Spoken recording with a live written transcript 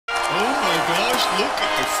my gosh, look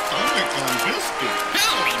at the stomach on Biscuit.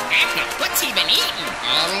 Holy mackerel, what's he been eating?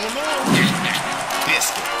 I don't know.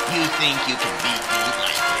 Biscuit, you think you can beat me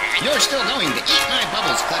like that? You're still going to eat my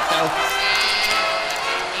bubbles, Klepto.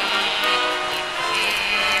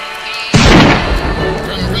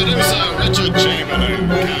 From producer Richard Chamberlin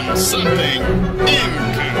comes something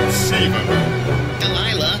inconceivable.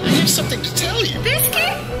 Delilah, I have something to tell you.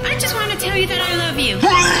 Biscuit, I just want to tell you that I love you.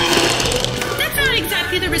 That's not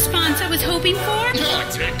exactly the response I was hoping for. No,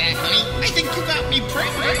 it's not that, honey. I think you got me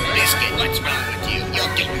pregnant. Biscuit, what's wrong with you?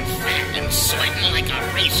 You're getting fat and sweating like a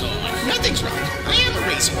racehorse. Nothing's wrong. I am a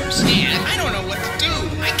racehorse. And I don't know what to do.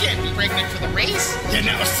 I can't be pregnant for the race. You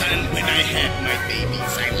know, son, when I had my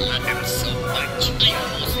babies, I loved them so much. I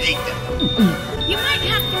almost ate them. You might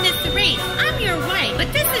have to miss the race. I'm your wife, but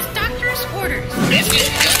this is doctor's orders. Biscuit,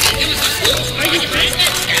 it was a fool. Are you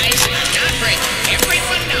pregnant? Guys, I'm not pregnant.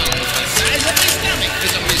 Everyone knows the size of my stomach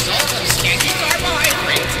is a result of scanty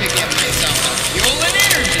carbohydrates to give myself the fuel and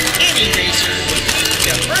energy any racer would need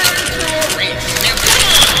to burn through a race. Now, come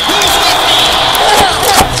on!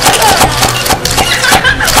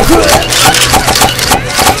 Who's with me?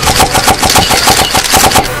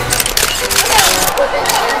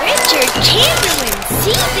 Richard Chamberlin,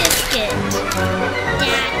 Biscuit.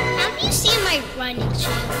 Dad, have you seen my running shoes?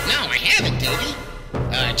 No, I haven't, Toby.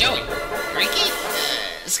 Joey, Frankie,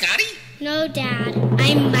 Scotty? No, Dad.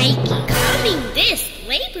 I'm Mikey. Coming this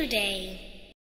Labor Day.